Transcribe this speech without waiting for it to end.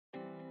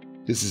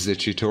This is a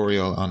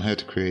tutorial on how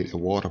to create a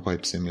water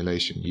pipe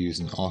simulation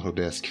using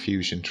AutoDesk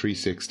Fusion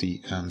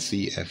 360 and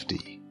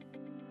CFD.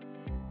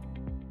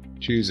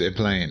 Choose a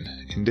plane.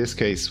 In this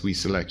case we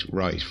select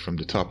right from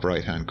the top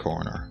right hand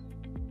corner.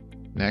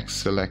 Next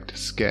select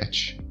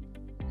Sketch.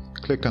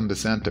 Click on the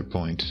center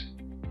point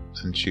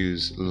and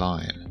choose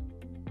Line.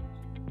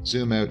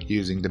 Zoom out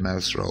using the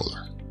mouse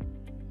roller.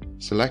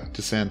 Select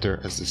the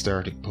center as the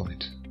starting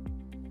point.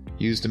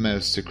 Use the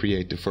mouse to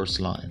create the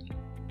first line.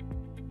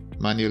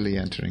 Manually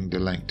entering the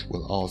length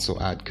will also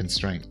add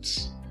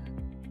constraints.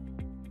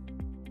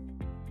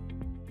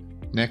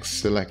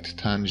 Next select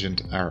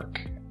Tangent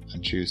Arc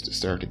and choose the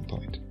starting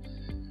point.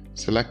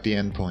 Select the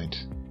end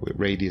point with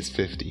radius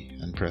 50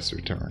 and press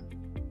return.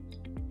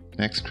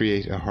 Next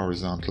create a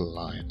horizontal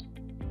line.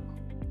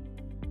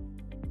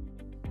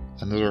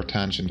 Another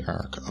tangent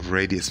arc of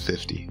radius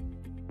 50.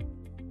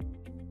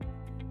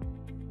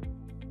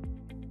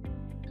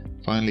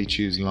 Finally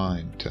choose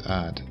line to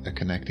add a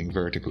connecting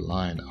vertical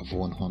line of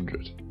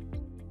 100.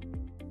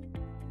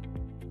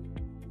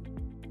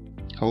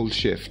 Hold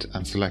shift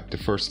and select the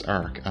first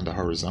arc and a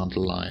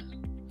horizontal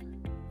line.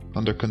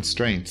 Under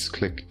constraints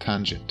click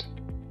tangent.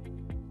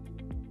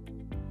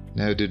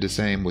 Now do the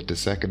same with the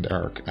second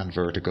arc and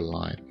vertical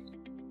line.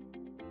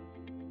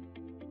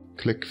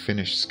 Click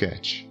finish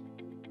sketch.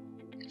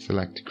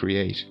 Select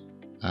create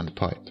and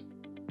pipe.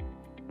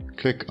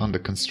 Click on the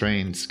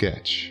constrained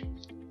sketch.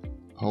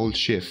 Hold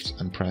shift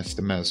and press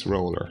the mouse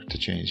roller to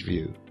change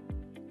view.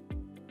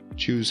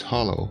 Choose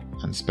hollow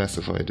and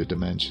specify the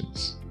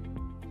dimensions.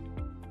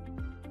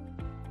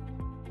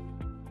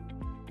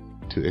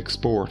 To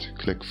export,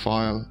 click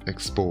File,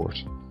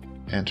 Export,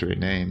 enter a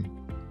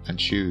name and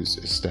choose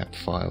a step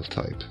file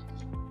type.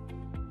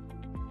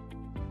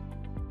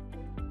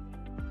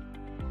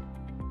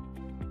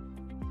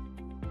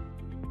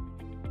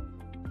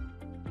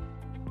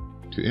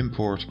 To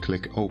import,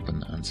 click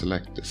Open and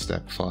select the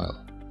step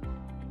file.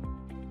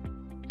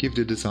 Give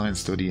the design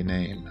study a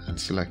name and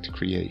select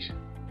Create.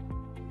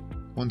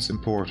 Once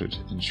imported,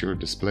 ensure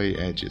Display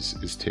Edges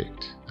is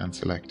ticked and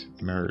select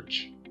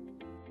Merge.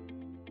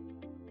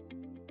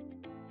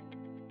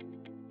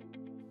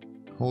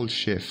 Hold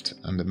Shift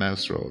and the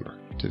mouse roller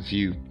to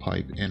view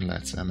pipe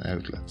inlets and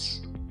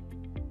outlets.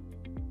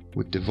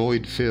 With the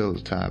Void Fill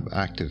tab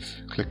active,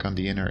 click on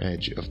the inner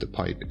edge of the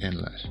pipe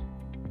inlet.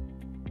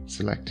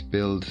 Select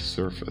Build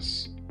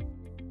Surface.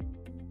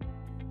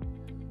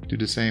 Do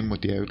the same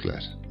with the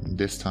outlet, and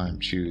this time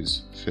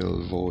choose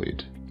Fill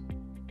Void.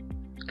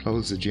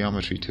 Close the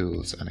geometry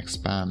tools and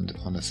expand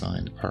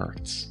unassigned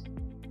parts.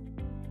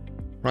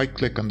 Right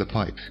click on the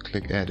pipe,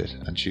 click Edit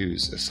and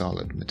choose a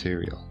solid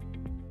material.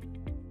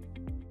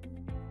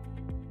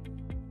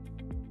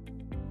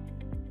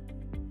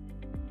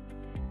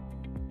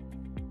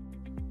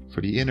 For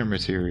the inner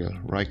material,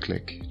 right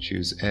click,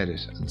 choose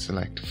Edit and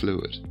select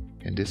Fluid,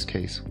 in this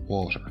case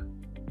water.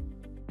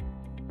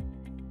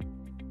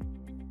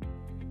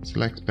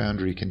 Select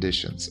boundary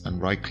conditions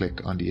and right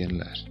click on the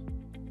inlet.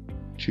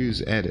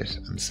 Choose Edit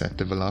and set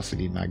the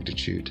velocity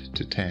magnitude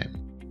to 10.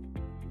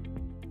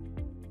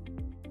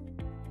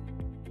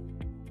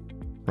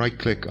 Right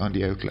click on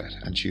the outlet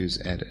and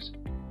choose Edit.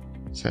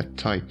 Set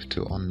type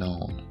to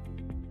unknown.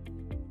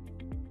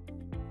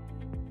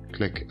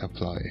 Click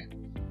Apply.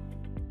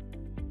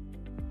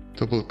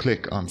 Double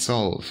click on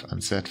Solve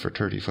and set for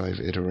 35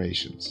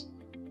 iterations.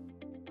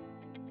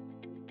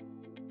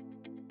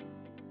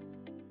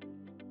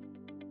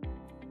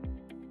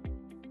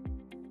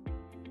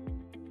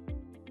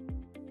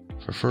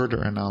 For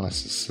further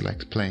analysis,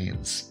 select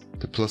Planes,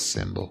 the plus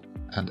symbol,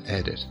 and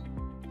Edit.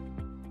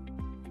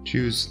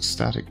 Choose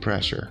Static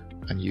Pressure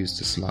and use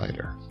the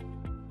slider.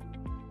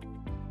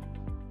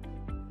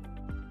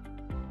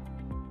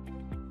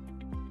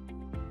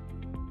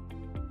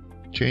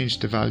 Change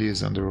the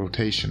values on the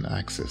rotation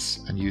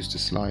axis and use the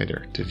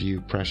slider to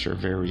view pressure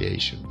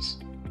variations.